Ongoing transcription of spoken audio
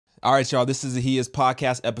All right, y'all. This is the He Is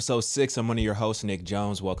Podcast, episode 6. I'm one of your hosts, Nick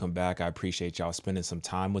Jones. Welcome back. I appreciate y'all spending some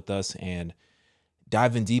time with us and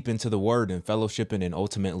diving deep into the word and fellowshipping and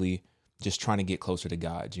ultimately just trying to get closer to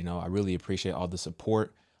God. You know, I really appreciate all the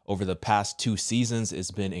support over the past 2 seasons.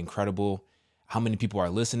 It's been incredible how many people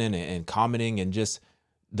are listening and commenting, and just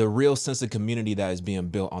the real sense of community that is being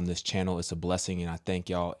built on this channel. It's a blessing, and I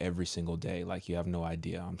thank y'all every single day. Like, you have no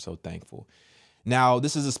idea. I'm so thankful. Now,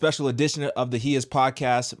 this is a special edition of the He Is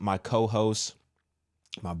Podcast. My co-host,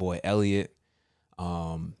 my boy Elliot,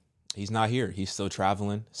 he's not here. He's still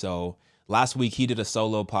traveling. So last week he did a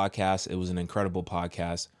solo podcast. It was an incredible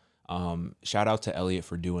podcast. Shout out to Elliot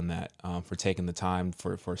for doing that, for taking the time,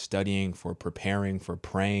 for studying, for preparing, for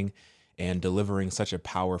praying, and delivering such a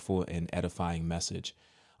powerful and edifying message.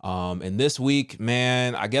 And this week,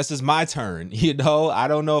 man, I guess it's my turn. You know, I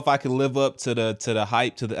don't know if I can live up to the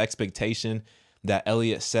hype, to the expectation that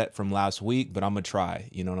Elliot set from last week, but I'm going to try.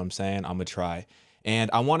 You know what I'm saying? I'm going to try. And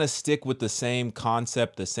I want to stick with the same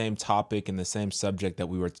concept, the same topic, and the same subject that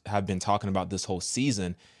we have been talking about this whole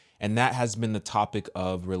season. And that has been the topic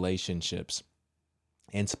of relationships,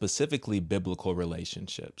 and specifically biblical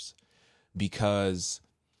relationships. Because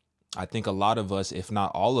I think a lot of us, if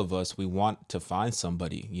not all of us, we want to find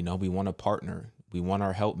somebody. You know, we want a partner. We want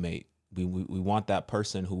our helpmate. We want that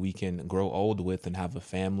person who we can grow old with and have a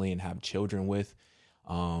family and have children with,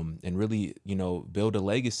 and really, you know, build a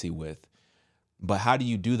legacy with. But how do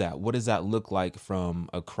you do that? What does that look like from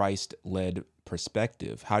a Christ-led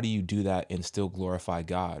perspective? How do you do that and still glorify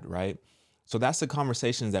God, right? So that's the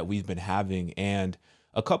conversations that we've been having. And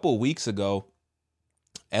a couple of weeks ago,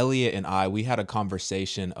 Elliot and we had a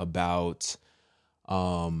conversation about,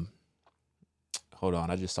 hold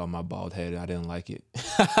on, I just saw my bald head. I didn't like it.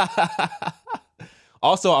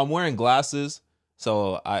 Also, I'm wearing glasses.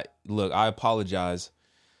 So I apologize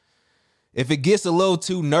if it gets a little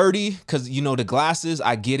too nerdy, because, you know, the glasses,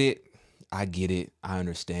 I get it. I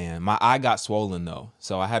understand. My eye got swollen, though.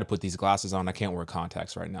 So I had to put these glasses on. I can't wear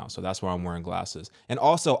contacts right now. So that's why I'm wearing glasses. And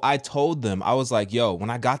also, I told them, I was like, yo,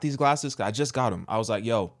 when I got these glasses, I just got them. I was like,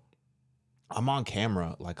 yo, I'm on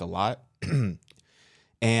camera like a lot.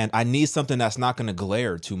 And I need something that's not going to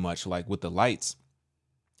glare too much, like with the lights.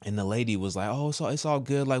 And the lady was like, oh, so it's all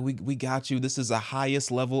good. Like, we got you. This is the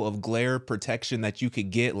highest level of glare protection that you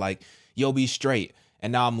could get. Like, you'll be straight.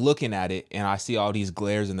 And now I'm looking at it and I see all these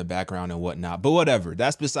glares in the background and whatnot. But whatever,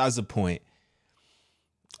 that's besides the point.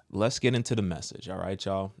 Let's get into the message. All right,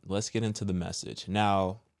 y'all. Let's get into the message.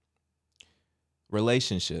 Now,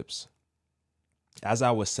 relationships. As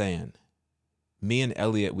I was saying, me and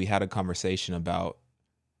Elliot, we had a conversation about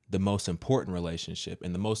the most important relationship.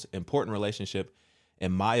 And the most important relationship,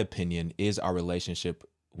 in my opinion, is our relationship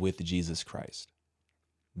with Jesus Christ.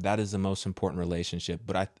 That is the most important relationship.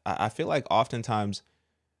 But I feel like oftentimes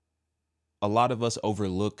a lot of us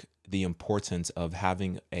overlook the importance of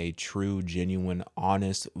having a true, genuine,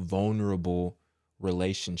 honest, vulnerable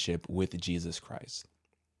relationship with Jesus Christ.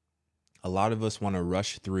 A lot of us want to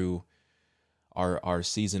rush through our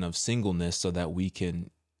season of singleness so that we can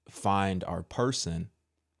find our person,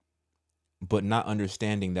 but not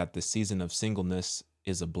understanding that the season of singleness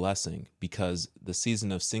is a blessing, because the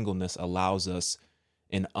season of singleness allows us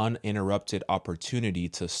an uninterrupted opportunity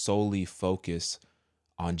to solely focus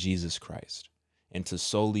on Jesus Christ and to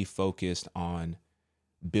solely focus on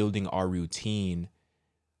building our routine,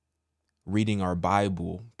 reading our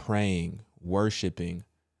Bible, praying, worshiping,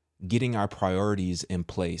 getting our priorities in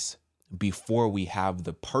place before we have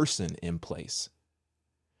the person in place.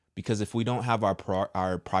 Because if we don't have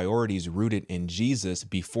our priorities rooted in Jesus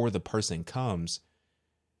before the person comes,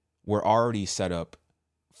 we're already set up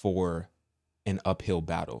for an uphill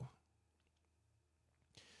battle.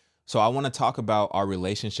 So I want to talk about our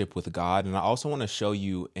relationship with God, and I also want to show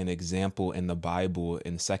you an example in the Bible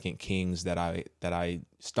in 2 Kings that I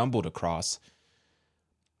stumbled across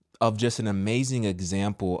of just an amazing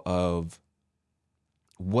example of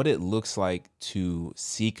what it looks like to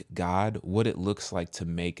seek God, what it looks like to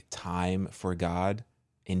make time for God,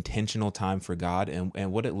 intentional time for God,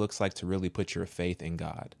 and what it looks like to really put your faith in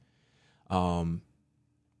God.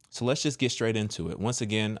 So let's just get straight into it. Once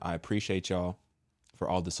again, I appreciate y'all for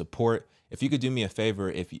all the support. If you could do me a favor,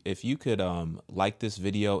 if you could like this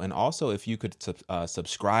video, and also if you could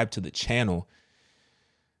subscribe to the channel.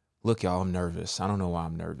 Look, y'all, I'm nervous. I don't know why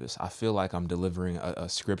I'm nervous. I feel like I'm delivering a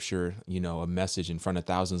scripture, you know, a message in front of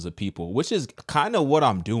thousands of people, which is kind of what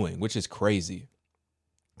I'm doing, which is crazy,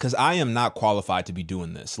 because I am not qualified to be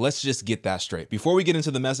doing this. Let's just get that straight. Before we get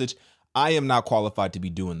into the message, I am not qualified to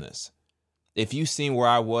be doing this. If you've seen where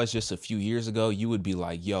I was just a few years ago, you would be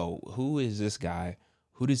like, yo, who is this guy?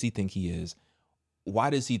 Who does he think he is? why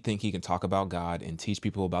does he think he can talk about God and teach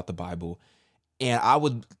people about the Bible? And I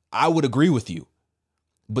would agree with you.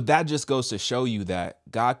 But that just goes to show you that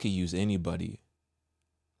God could use anybody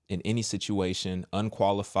in any situation,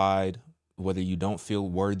 unqualified, whether you don't feel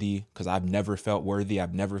worthy, because I've never felt worthy.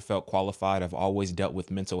 I've never felt qualified. I've always dealt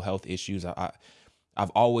with mental health issues. I've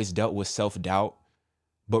always dealt with self-doubt.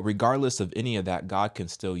 But regardless of any of that, God can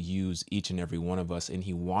still use each and every one of us, and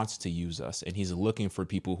he wants to use us. And he's looking for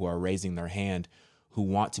people who are raising their hand, who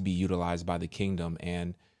want to be utilized by the kingdom.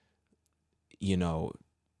 And, you know,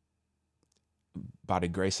 by the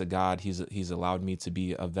grace of God, he's allowed me to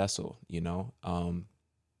be a vessel, you know.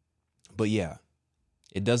 But yeah,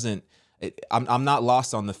 it doesn't, I'm not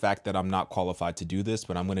lost on the fact that I'm not qualified to do this,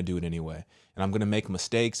 but I'm going to do it anyway. And I'm going to make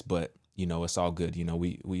mistakes, but you know, it's all good. You know,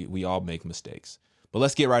 we all make mistakes, but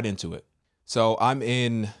let's get right into it. So I'm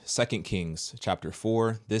in 2 Kings chapter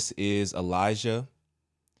 4. This is Elijah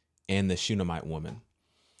and the Shunammite woman.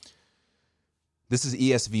 This is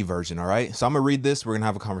ESV version. All right. So I'm going to read this. We're going to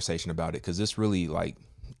have a conversation about it because this really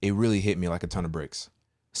it really hit me like a ton of bricks.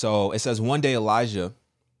 So it says, one day Elijah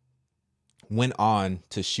went on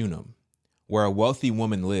to Shunem, where a wealthy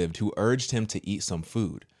woman lived who urged him to eat some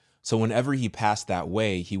food. So whenever he passed that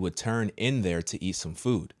way, he would turn in there to eat some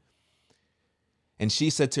food. And she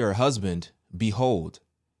said to her husband, behold,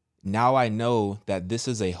 now I know that this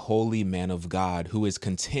is a holy man of God who is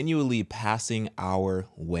continually passing our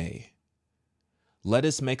way. Let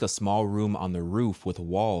us make a small room on the roof with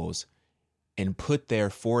walls and put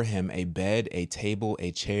there for him a bed, a table,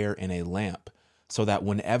 a chair, and a lamp, so that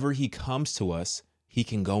whenever he comes to us, he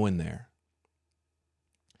can go in there.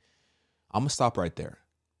 I'm going to stop right there,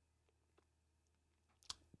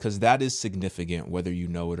 because that is significant whether you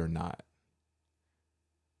know it or not.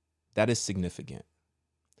 That is significant.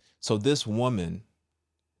 So this woman,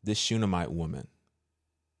 this Shunammite woman,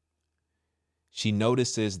 she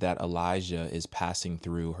notices that Elijah is passing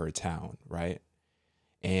through her town, right?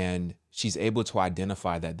 And she's able to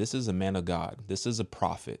identify that this is a man of God. This is a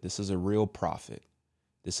prophet. This is a real prophet.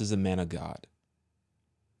 This is a man of God.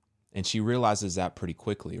 And she realizes that pretty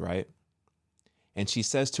quickly, right? And she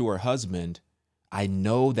says to her husband, I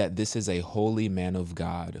know that this is a holy man of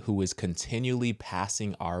God who is continually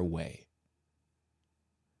passing our way.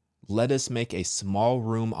 Let us make a small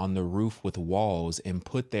room on the roof with walls and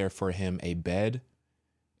put there for him a bed,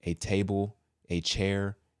 a table, a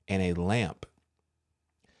chair, and a lamp,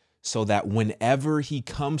 so that whenever he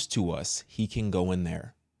comes to us, he can go in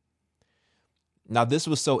there. Now, this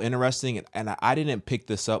was so interesting, and I didn't pick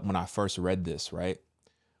this up when I first read this, right?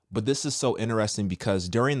 But this is so interesting because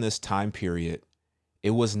during this time period,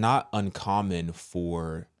 it was not uncommon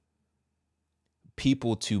for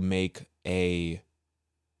people to make a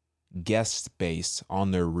guest space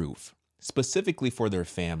on their roof, specifically for their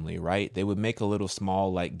family, right? They would make a little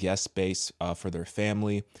small guest space for their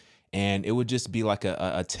family, and it would just be like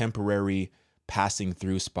a temporary passing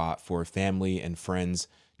through spot for family and friends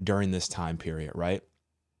during this time period, right?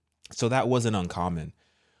 So that wasn't uncommon.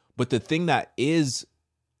 But the thing that is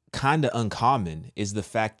kind of uncommon is the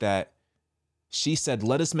fact that she said,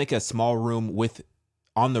 let us make a small room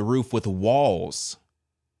on the roof with walls.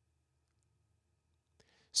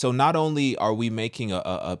 So not only are we making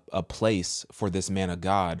a place for this man of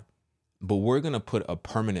God, but we're going to put a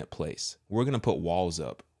permanent place. We're going to put walls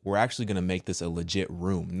up. We're actually going to make this a legit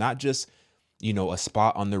room, not just, a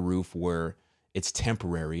spot on the roof where it's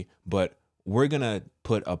temporary, but we're going to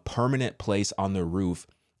put a permanent place on the roof,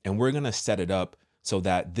 and we're going to set it up so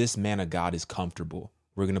that this man of God is comfortable.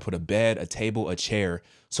 We're going to put a bed, a table, a chair,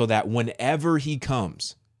 so that whenever he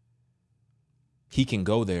comes, he can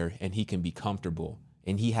go there and he can be comfortable,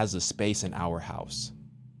 and he has a space in our house.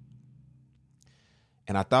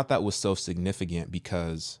 And I thought that was so significant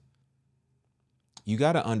because you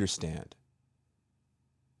got to understand,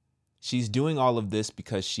 she's doing all of this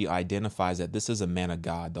because she identifies that this is a man of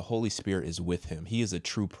God. The Holy Spirit is with him. He is a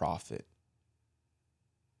true prophet.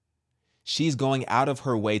 She's going out of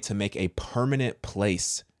her way to make a permanent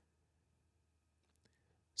place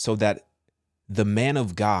so that the man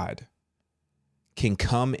of God can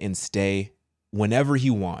come and stay whenever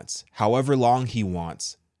he wants, however long he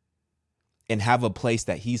wants, and have a place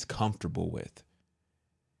that he's comfortable with.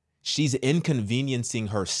 She's inconveniencing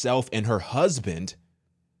herself and her husband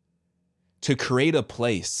to create a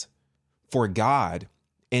place for God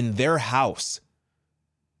in their house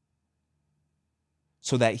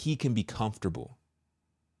so that he can be comfortable,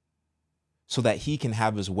 so that he can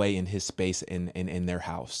have his way in his space in their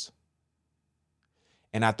house.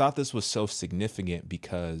 And I thought this was so significant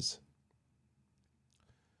because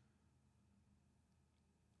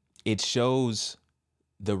it shows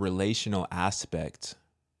the relational aspect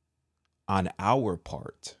on our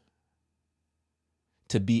part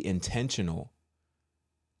to be intentional,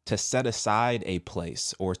 to set aside a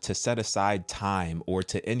place or to set aside time or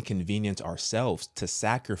to inconvenience ourselves, to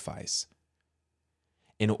sacrifice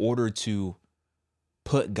in order to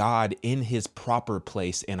put God in his proper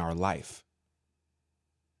place in our life.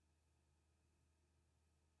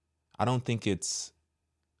 I don't think it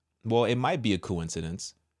might be a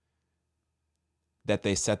coincidence that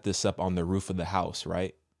they set this up on the roof of the house,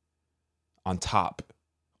 right? On top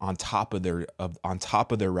of their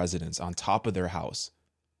residence, on top of their house.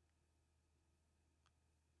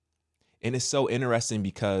 And it's so interesting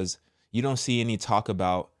because you don't see any talk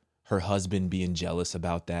about her husband being jealous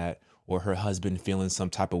about that or her husband feeling some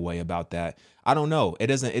type of way about that. I don't know. It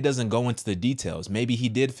doesn't go into the details. Maybe he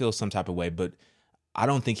did feel some type of way, but I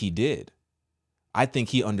don't think he did. I think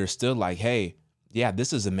he understood like, hey, yeah,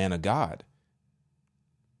 this is a man of God.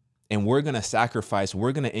 And we're going to sacrifice,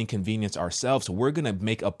 we're going to inconvenience ourselves. We're going to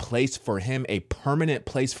make a place for him, a permanent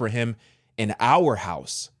place for him in our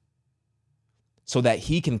house so that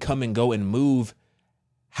he can come and go and move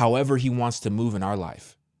however he wants to move in our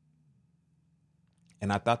life.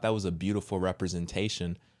 And I thought that was a beautiful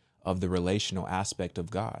representation of the relational aspect of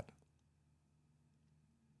God.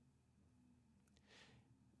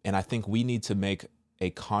 And I think we need to make a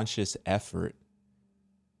conscious effort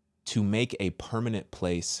to make a permanent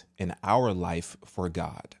place in our life for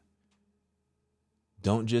God.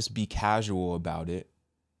 Don't just be casual about it.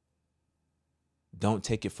 Don't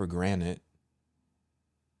take it for granted.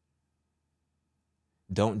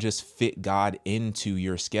 Don't just fit God into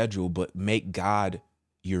your schedule, but make God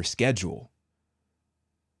your schedule.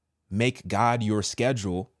 Make God your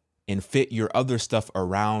schedule and fit your other stuff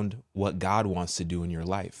around what God wants to do in your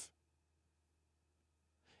life.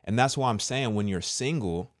 And that's why I'm saying when you're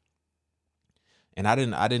single, and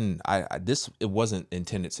it wasn't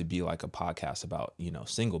intended to be like a podcast about,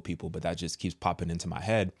 single people, but that just keeps popping into my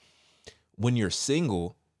head. When you're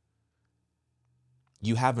single,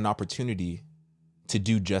 you have an opportunity to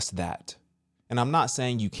do just that. And I'm not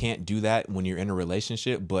saying you can't do that when you're in a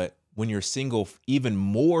relationship, but when you're single, even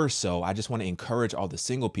more so, I just want to encourage all the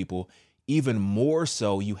single people, even more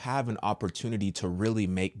so, you have an opportunity to really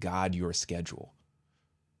make God your schedule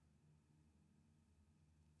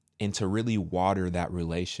and to really water that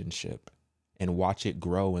relationship and watch it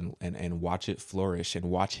grow and watch it flourish and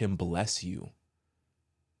watch him bless you.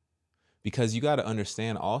 Because you got to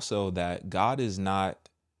understand also that God is not,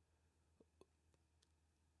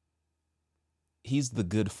 he's the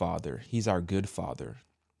good father. He's our good father.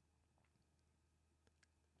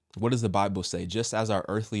 What does the Bible say? Just as our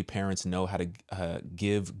earthly parents know how to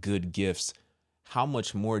give good gifts, how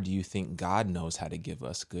much more do you think God knows how to give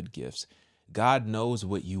us good gifts? God knows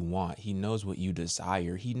what you want. He knows what you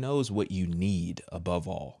desire. He knows what you need above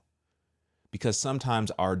all. Because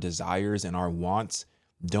sometimes our desires and our wants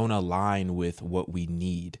don't align with what we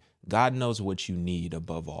need. God knows what you need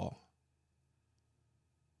above all.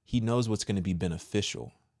 He knows what's going to be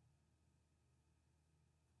beneficial.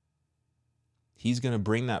 He's going to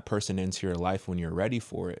bring that person into your life when you're ready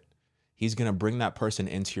for it. He's going to bring that person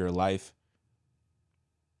into your life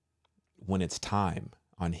when it's time,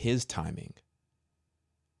 on his timing.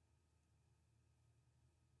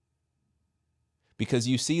 Because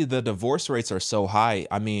you see, the divorce rates are so high.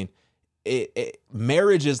 I mean,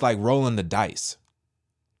 marriage is like rolling the dice.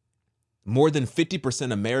 More than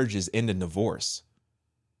 50% of marriages end in divorce.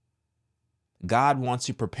 God wants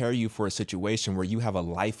to prepare you for a situation where you have a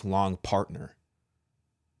lifelong partner.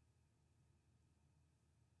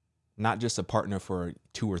 Not just a partner for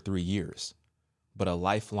 2 or 3 years, but a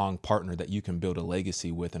lifelong partner that you can build a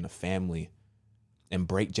legacy with and a family and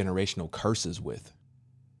break generational curses with.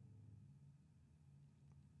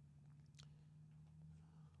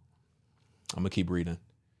 I'm going to keep reading.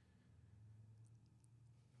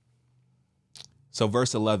 So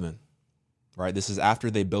verse 11, right? This is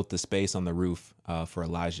after they built the space on the roof for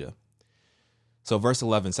Elijah. So verse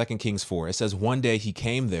 11, 2 Kings 4, it says, one day he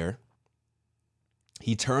came there.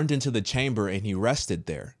 He turned into the chamber and he rested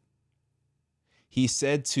there. He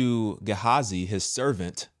said to Gehazi, his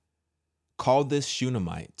servant, call this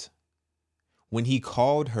Shunammite. When he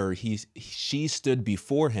called her, she stood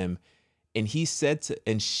before him, and he said to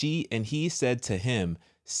him,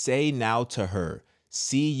 say now to her,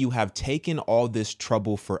 see, you have taken all this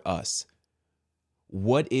trouble for us.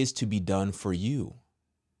 What is to be done for you?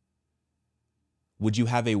 Would you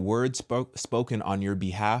have a word spoken on your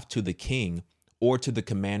behalf to the king or to the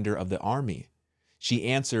commander of the army? She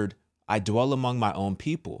answered, I dwell among my own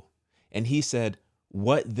people. And he said,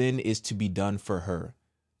 what then is to be done for her?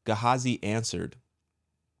 Gehazi answered,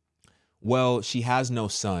 Well, she has no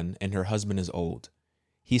son, and her husband is old.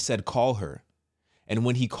 He said, call her. And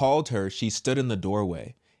when he called her, she stood in the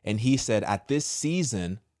doorway. And he said, at this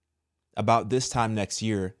season, about this time next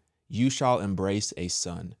year, you shall embrace a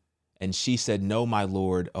son. And she said, no, my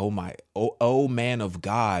Lord, O man of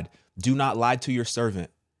God, do not lie to your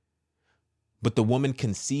servant. But the woman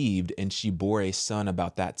conceived, and she bore a son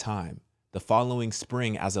about that time, the following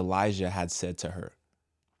spring, as Elijah had said to her.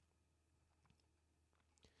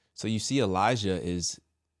 So you see, Elijah is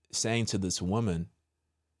saying to this woman,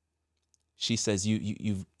 she says,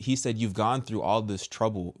 he said, you've gone through all this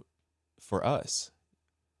trouble for us.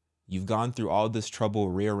 You've gone through all this trouble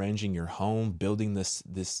rearranging your home, building this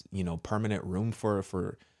permanent room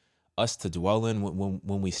for us to dwell in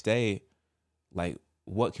when we stay. Like,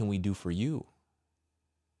 what can we do for you?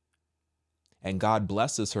 And God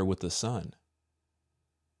blesses her with a son.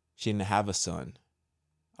 She didn't have a son.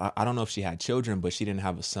 I don't know if she had children, but she didn't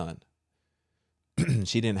have a son.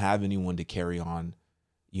 She didn't have anyone to carry on,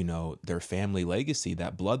 their family legacy,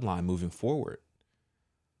 that bloodline moving forward.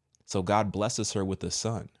 So God blesses her with a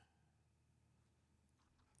son.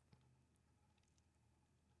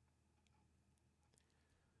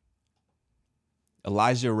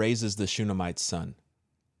 Elijah raises the Shunammite's son.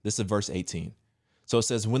 This is verse 18. So it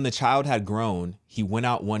says, when the child had grown, he went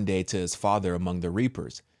out one day to his father among the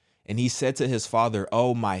reapers. And he said to his father,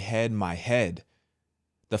 oh, my head, my head.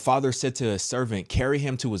 The father said to his servant, carry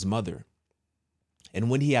him to his mother. And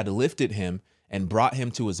when he had lifted him and brought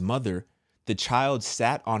him to his mother, the child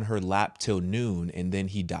sat on her lap till noon, and then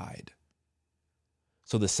he died.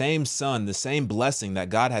 So the same son, the same blessing that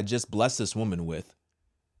God had just blessed this woman with,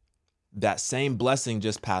 that same blessing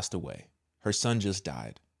just passed away. Her son just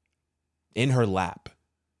died in her lap.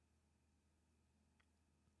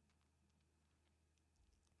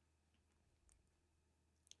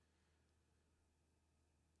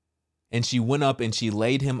 And she went up and she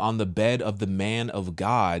laid him on the bed of the man of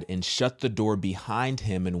God and shut the door behind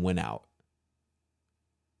him and went out.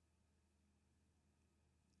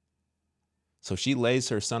 So she lays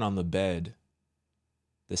her son on the bed,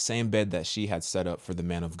 the same bed that she had set up for the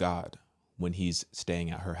man of God when he's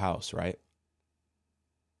staying at her house, right?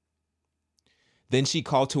 Then she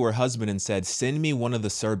called to her husband and said, send me one of the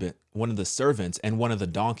servants and one of the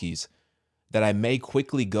donkeys, that I may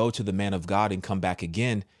quickly go to the man of God and come back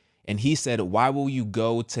again. And he said, why will you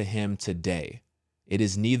go to him today? It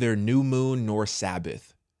is neither new moon nor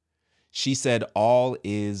Sabbath. She said, all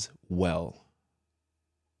is well.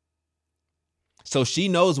 So she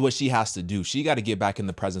knows what she has to do. She got to get back in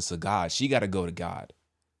the presence of God. She got to go to God.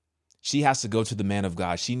 She has to go to the man of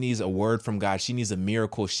God. She needs a word from God. She needs a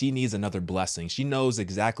miracle. She needs another blessing. She knows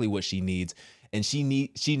exactly what she needs, and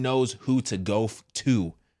she knows who to go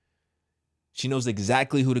to. She knows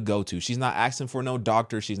exactly who to go to. She's not asking for no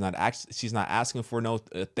doctor. She's not asking for no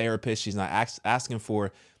therapist. She's not asking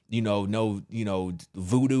for, no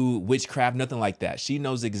voodoo, witchcraft, nothing like that. She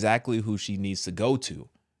knows exactly who she needs to go to.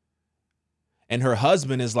 And her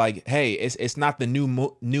husband is like, hey, it's not the new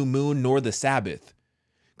moon nor the Sabbath.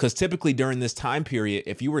 Because typically during this time period,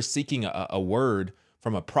 if you were seeking a word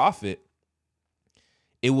from a prophet,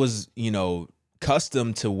 it was,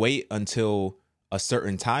 custom to wait until a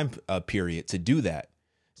certain time period to do that.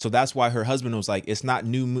 So that's why her husband was like, it's not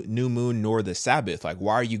new moon nor the Sabbath. Like,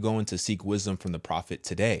 why are you going to seek wisdom from the prophet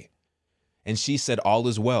today? And she said, all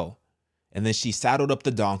is well. And then she saddled up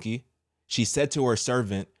the donkey. She said to her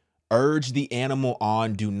servant, urge the animal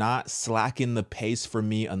on. Do not slacken the pace for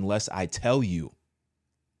me unless I tell you.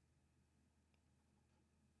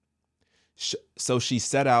 So she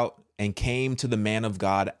set out and came to the man of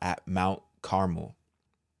God at Mount Carmel.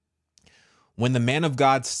 When the man of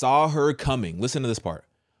God saw her coming, listen to this part.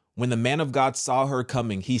 When the man of God saw her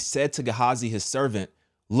coming, he said to Gehazi, his servant,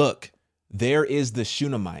 look, there is the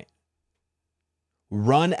Shunammite.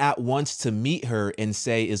 Run at once to meet her and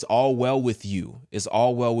say, is all well with you? Is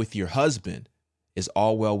all well with your husband? Is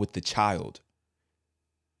all well with the child?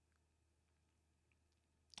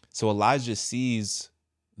 So Elijah sees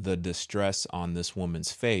the distress on this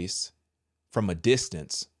woman's face from a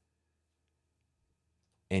distance.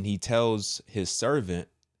 And he tells his servant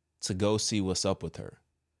to go see what's up with her.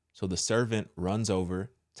 So the servant runs over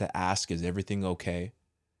to ask, is everything okay?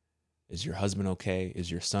 Is your husband okay? Is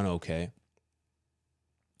your son okay?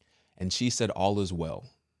 And she said, all is well.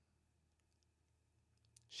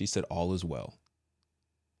 She said, all is well.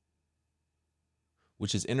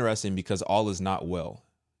 Which is interesting because all is not well.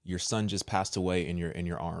 Your son just passed away in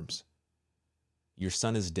your arms. Your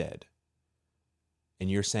son is dead. And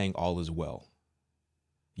you're saying all is well.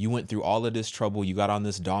 You went through all of this trouble. You got on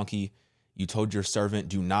this donkey. You told your servant,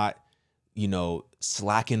 do not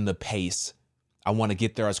slacken the pace. I want to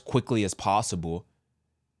get there as quickly as possible.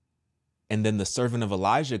 And then the servant of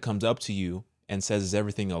Elijah comes up to you and says, is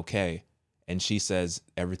everything okay? And she says,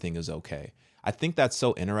 everything is okay. I think that's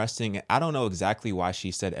so interesting. I don't know exactly why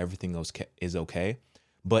she said everything is okay,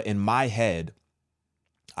 but in my head,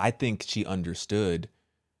 I think she understood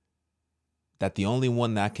that the only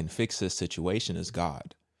one that can fix this situation is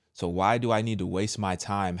God. So why do I need to waste my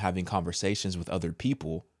time having conversations with other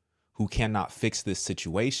people who cannot fix this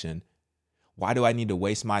situation? Why do I need to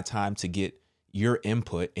waste my time to get your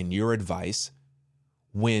input and your advice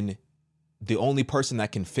when the only person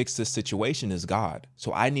that can fix this situation is God?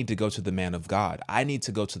 So I need to go to the man of God. I need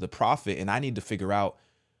to go to the prophet, and I need to figure out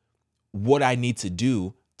what I need to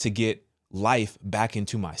do to get life back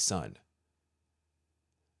into my son.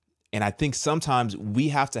 And I think sometimes we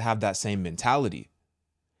have to have that same mentality.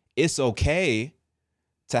 It's okay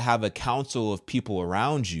to have a council of people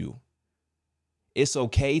around you. It's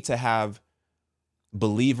okay to have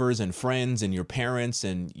believers and friends and your parents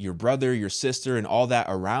and your brother, your sister, and all that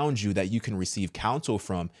around you that you can receive counsel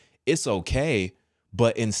from. It's okay.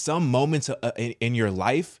 But in some moments in your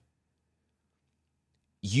life,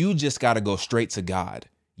 you just got to go straight to God.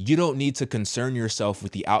 You don't need to concern yourself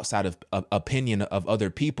with the outside of opinion of other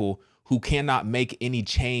people who cannot make any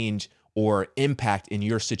change or impact in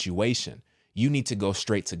your situation. You need to go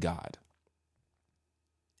straight to God.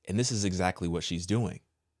 And this is exactly what she's doing.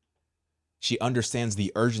 She understands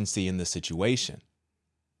the urgency in the situation.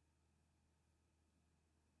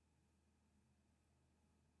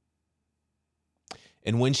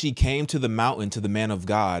 And when she came to the mountain to the man of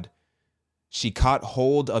God, she caught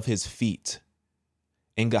hold of his feet.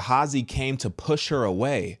 And Gehazi came to push her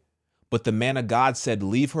away. But the man of God said,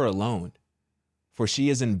 leave her alone, for she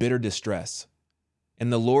is in bitter distress.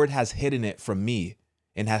 And the Lord has hidden it from me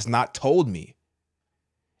and has not told me.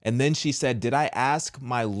 And then she said, did I ask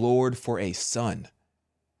my Lord for a son?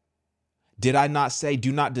 Did I not say,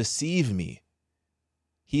 do not deceive me?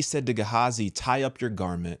 He said to Gehazi, tie up your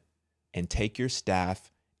garment and take your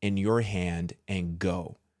staff in your hand and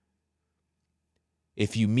go.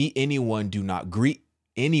 If you meet anyone, do not greet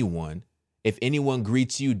anyone. If anyone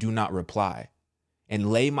greets you, do not reply.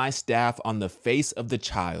 And lay my staff on the face of the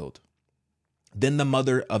child. Then the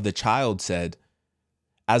mother of the child said,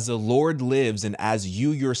 as the Lord lives and as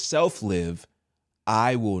you yourself live,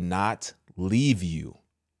 I will not leave you.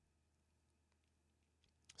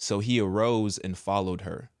 So he arose and followed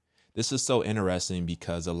her. This is so interesting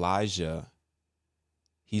because Elijah,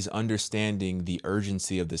 he's understanding the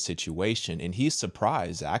urgency of the situation, and he's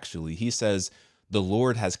surprised, actually. He says, the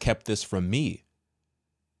Lord has kept this from me.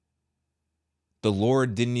 The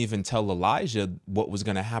Lord didn't even tell Elijah what was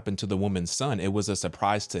going to happen to the woman's son. It was a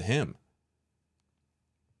surprise to him.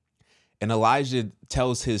 And Elijah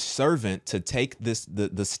tells his servant to take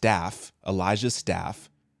the staff, Elijah's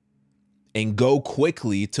staff, and go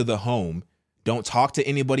quickly to the home. Don't talk to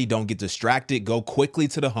anybody. Don't get distracted. Go quickly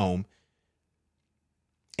to the home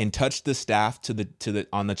and touch the staff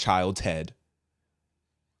on the child's head.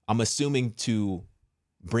 I'm assuming to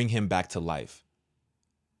bring him back to life.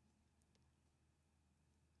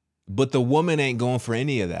 But the woman ain't going for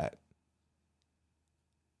any of that.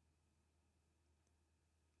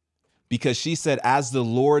 Because she said, as the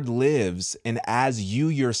Lord lives and as you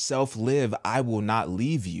yourself live, I will not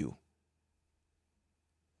leave you.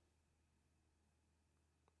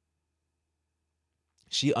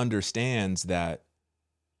 She understands that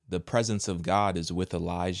the presence of God is with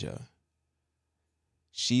Elijah.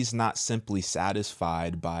 She's not simply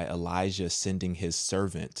satisfied by Elijah sending his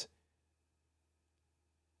servant.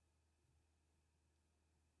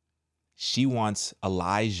 She wants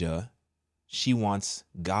Elijah, she wants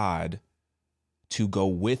God to go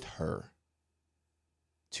with her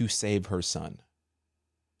to save her son.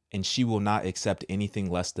 And she will not accept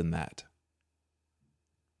anything less than that.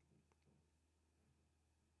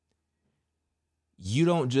 You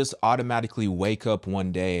don't just automatically wake up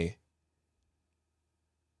one day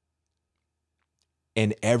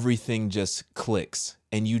and everything just clicks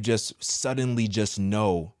and you just suddenly just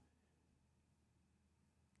know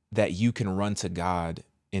that you can run to God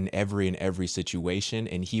in every situation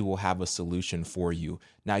and he will have a solution for you.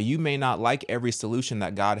 Now, you may not like every solution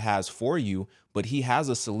that God has for you, but he has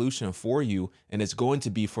a solution for you and it's going to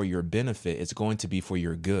be for your benefit. It's going to be for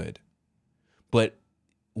your good. But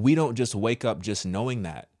we don't just wake up just knowing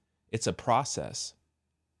that. It's a process.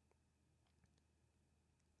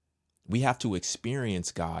 We have to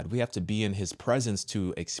experience God. We have to be in his presence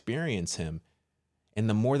to experience him. And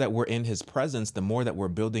the more that we're in his presence, the more that we're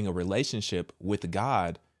building a relationship with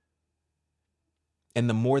God. And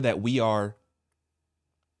the more that we are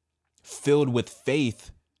filled with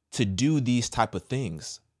faith to do these type of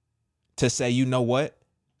things, to say, you know what?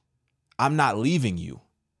 I'm not leaving you.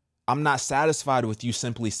 I'm not satisfied with you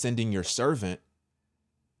simply sending your servant.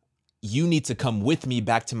 You need to come with me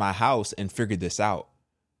back to my house and figure this out.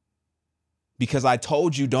 Because I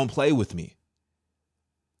told you don't play with me.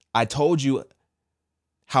 I told you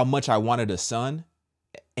how much I wanted a son,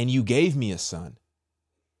 and you gave me a son.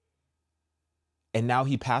 And now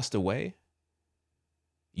he passed away.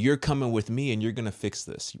 You're coming with me and you're going to fix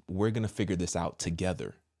this. We're going to figure this out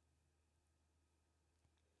together.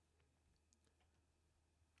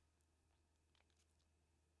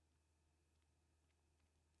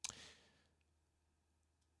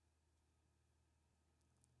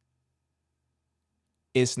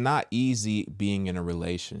 It's not easy being in a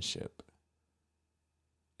relationship.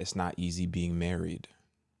 It's not easy being married.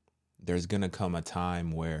 There's going to come a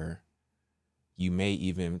time where you may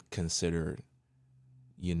even consider,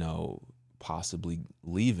 possibly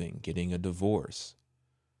leaving, getting a divorce.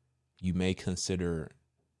 You may consider,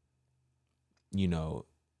 you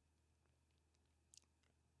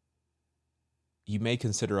may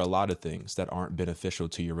consider a lot of things that aren't beneficial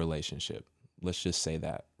to your relationship. Let's just say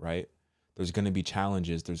that, right? There's going to be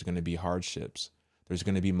challenges. There's going to be hardships. There's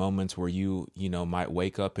going to be moments where you might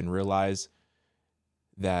wake up and realize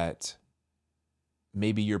that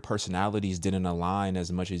maybe your personalities didn't align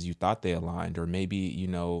as much as you thought they aligned. Or maybe,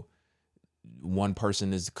 one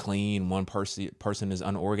person is clean, one person is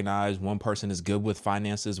unorganized, one person is good with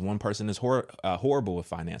finances, one person is horrible with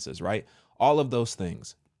finances, right? All of those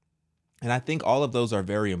things. And I think all of those are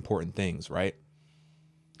very important things, right?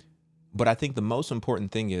 But I think the most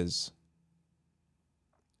important thing is,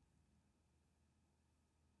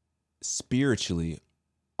 spiritually,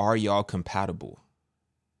 are y'all compatible?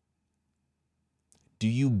 Do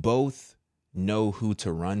you both know who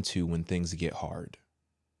to run to when things get hard?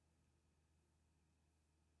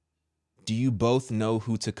 Do you both know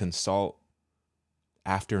who to consult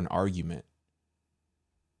after an argument?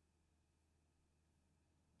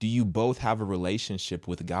 Do you both have a relationship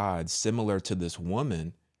with God similar to this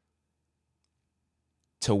woman,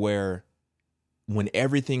 to where when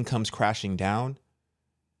everything comes crashing down,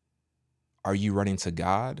 are you running to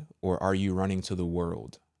God or are you running to the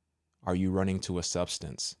world? Are you running to a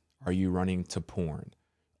substance? Are you running to porn?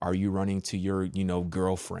 Are you running to your,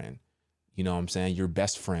 girlfriend? You know what I'm saying? Your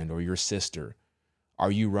best friend or your sister? Are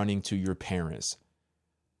you running to your parents?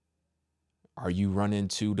 Are you running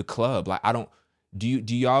to the club? Do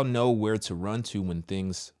y'all know where to run to when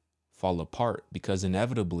things fall apart? Because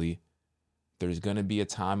inevitably, there's going to be a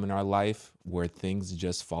time in our life where things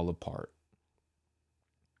just fall apart.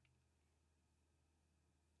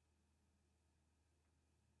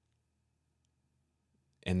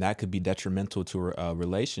 And that could be detrimental to a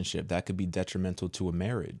relationship. That could be detrimental to a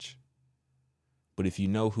marriage. But if you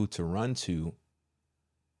know who to run to,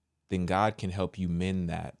 then God can help you mend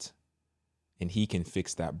that. And he can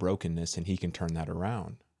fix that brokenness and he can turn that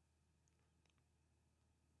around.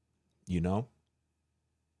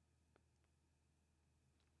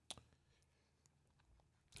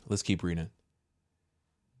 Let's keep reading.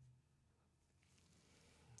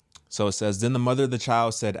 So it says, then the mother of the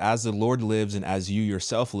child said, as the Lord lives and as you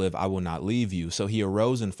yourself live, I will not leave you. So he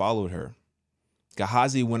arose and followed her.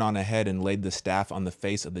 Gehazi went on ahead and laid the staff on the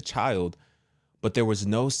face of the child, but there was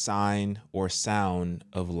no sign or sound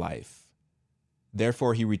of life.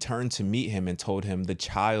 Therefore he returned to meet him and told him, the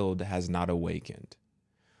child has not awakened.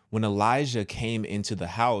 When Elijah came into the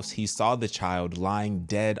house, he saw the child lying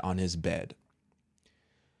dead on his bed.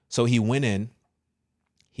 So he went in,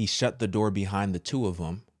 he shut the door behind the two of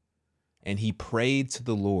them, and he prayed to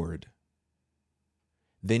the Lord.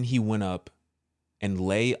 Then he went up and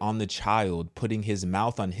lay on the child, putting his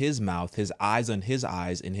mouth on his mouth, his eyes on his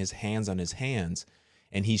eyes, and his hands on his hands.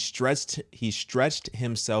 And he stretched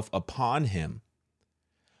himself upon him.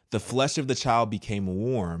 The flesh of the child became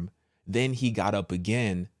warm. Then he got up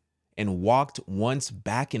again and walked once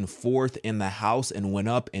back and forth in the house and went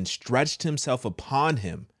up and stretched himself upon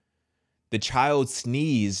him. The child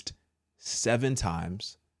sneezed 7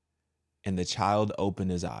 times, and the child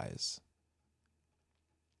opened his eyes.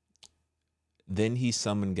 Then he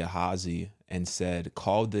summoned Gehazi and said,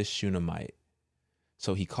 call this Shunammite.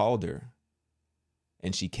 So he called her,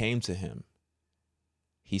 and she came to him.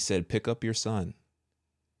 He said, pick up your son.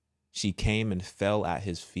 She came and fell at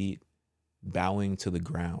his feet, bowing to the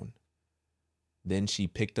ground. Then she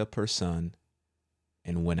picked up her son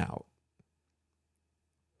and went out.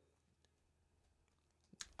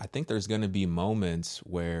 I think there's going to be moments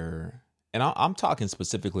where, and I'm talking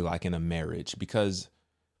specifically like in a marriage, because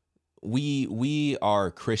we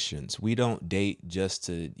are Christians. We don't date just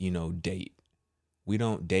to, date. We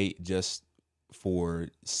don't date just for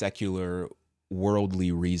secular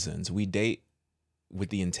worldly reasons. We date with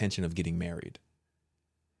the intention of getting married.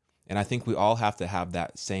 And I think we all have to have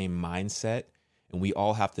that same mindset, and we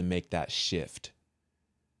all have to make that shift.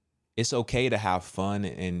 It's okay to have fun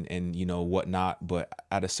and whatnot, but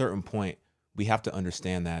at a certain point, we have to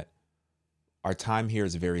understand that our time here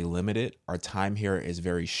is very limited. Our time here is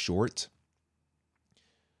very short.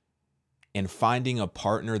 And finding a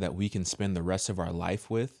partner that we can spend the rest of our life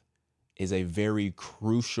with is a very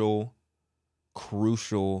crucial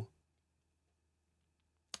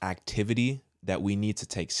activity that we need to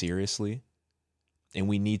take seriously, and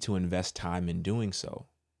we need to invest time in doing so.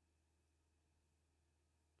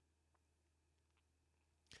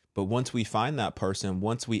 But once we find that person,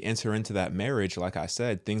 once we enter into that marriage, like I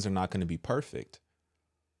said, things are not going to be perfect.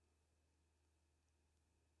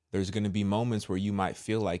 There's going to be moments where you might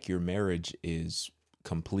feel like your marriage is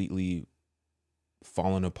completely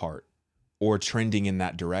falling apart or trending in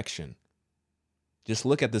that direction. Just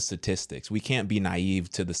look at the statistics. We can't be naive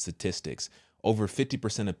to the statistics. Over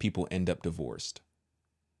 50% of people end up divorced.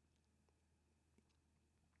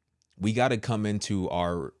 We got to come into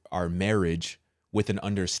our marriage with an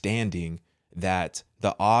understanding that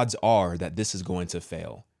the odds are that this is going to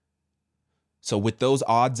fail. So with those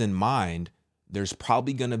odds in mind, there's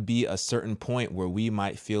probably going to be a certain point where we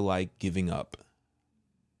might feel like giving up.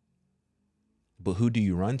 But who do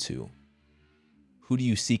you run to? Who do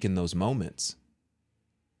you seek in those moments?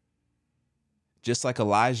 Just like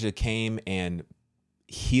Elijah came and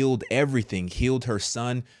healed everything, healed her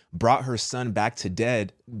son, brought her son back to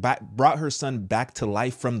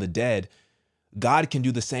life from the dead. God can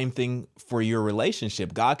do the same thing for your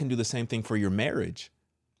relationship. God can do the same thing for your marriage.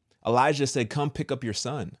 Elijah said, "Come pick up your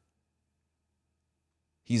son.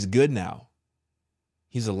 He's good now.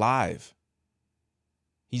 He's alive.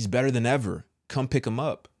 He's better than ever. Come pick him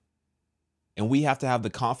up." And we have to have the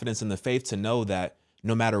confidence and the faith to know that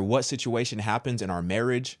no matter what situation happens in our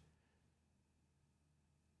marriage,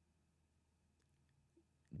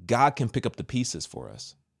 God can pick up the pieces for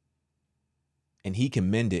us. And he can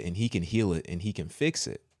mend it, and he can heal it, and he can fix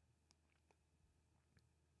it.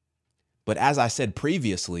 But as I said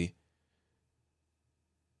previously,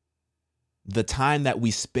 the time that we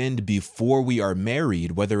spend before we are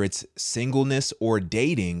married, whether it's singleness or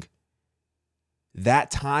dating, that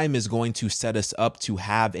time is going to set us up to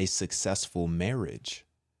have a successful marriage.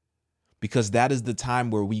 Because that is the time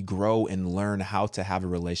where we grow and learn how to have a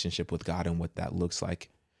relationship with God and what that looks like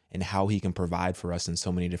and how he can provide for us in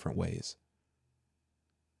so many different ways.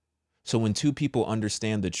 So when two people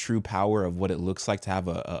understand the true power of what it looks like to have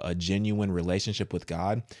a genuine relationship with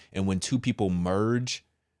God, and when two people merge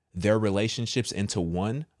their relationships into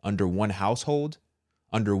one, under one household,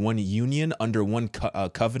 under one union, under one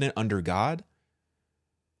covenant under God,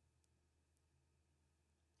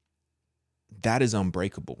 that is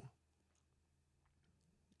unbreakable,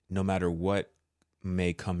 no matter what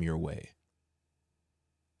may come your way.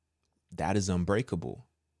 That is unbreakable.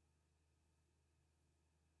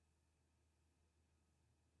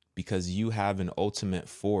 Because you have an ultimate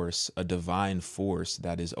force, a divine force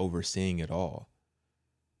that is overseeing it all.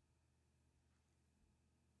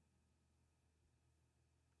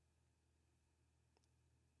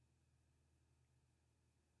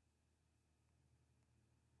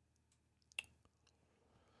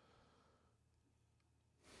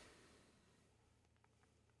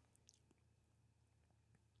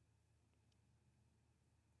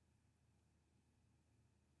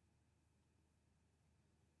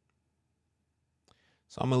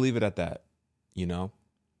 So I'm going to leave it at that,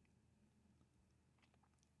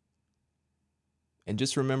 And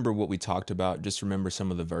just remember what we talked about. Just remember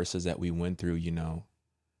some of the verses that we went through,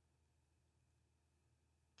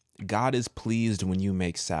 God is pleased when you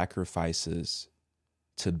make sacrifices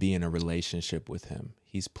to be in a relationship with him.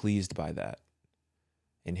 He's pleased by that.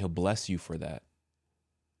 And he'll bless you for that.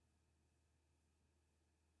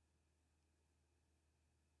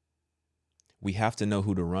 We have to know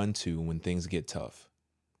who to run to when things get tough.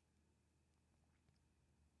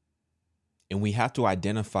 And we have to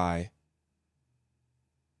identify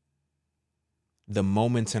the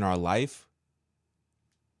moments in our life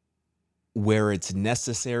where it's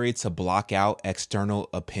necessary to block out external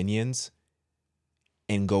opinions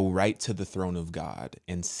and go right to the throne of God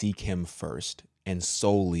and seek him first and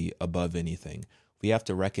solely above anything. We have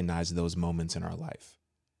to recognize those moments in our life.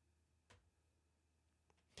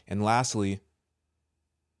 And lastly,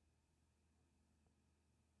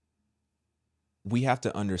 we have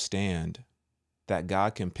to understand that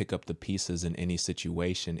God can pick up the pieces in any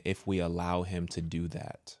situation if we allow him to do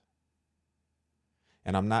that.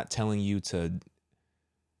 And I'm not telling you to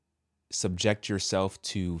subject yourself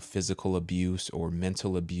to physical abuse or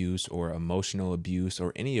mental abuse or emotional abuse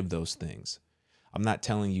or any of those things. I'm not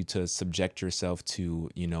telling you to subject yourself to,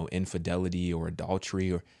 infidelity or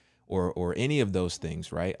adultery or any of those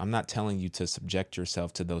things, right? I'm not telling you to subject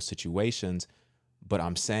yourself to those situations, but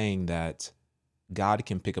I'm saying that God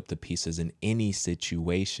can pick up the pieces in any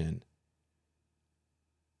situation.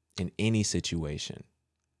 In any situation.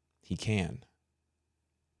 He can.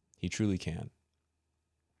 He truly can.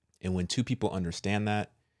 And when two people understand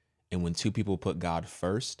that, and when two people put God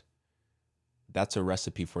first, that's a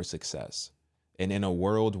recipe for success. And in a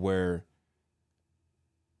world where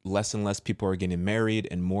less and less people are getting married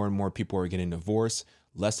and more people are getting divorced,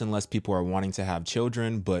 less and less people are wanting to have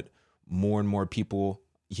children, but more and more people,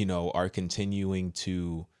 are continuing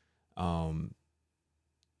to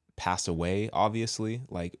pass away, obviously.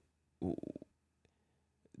 Like,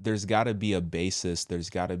 there's got to be a basis. There's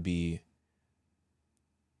got to be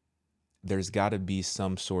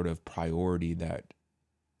some sort of priority that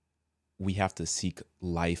we have to seek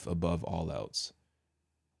life above all else.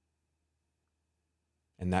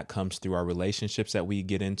 And that comes through our relationships that we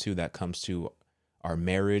get into, that comes to our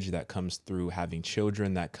marriage, that comes through having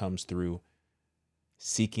children, that comes through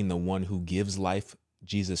seeking the one who gives life,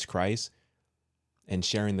 Jesus Christ, and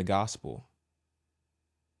sharing the gospel.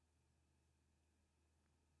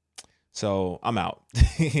 So I'm out.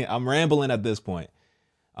 I'm rambling at this point.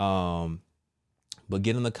 But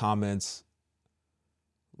get in the comments,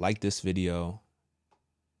 like this video,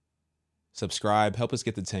 subscribe, help us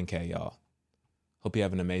get to 10K, y'all. Hope you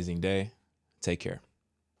have an amazing day. Take care.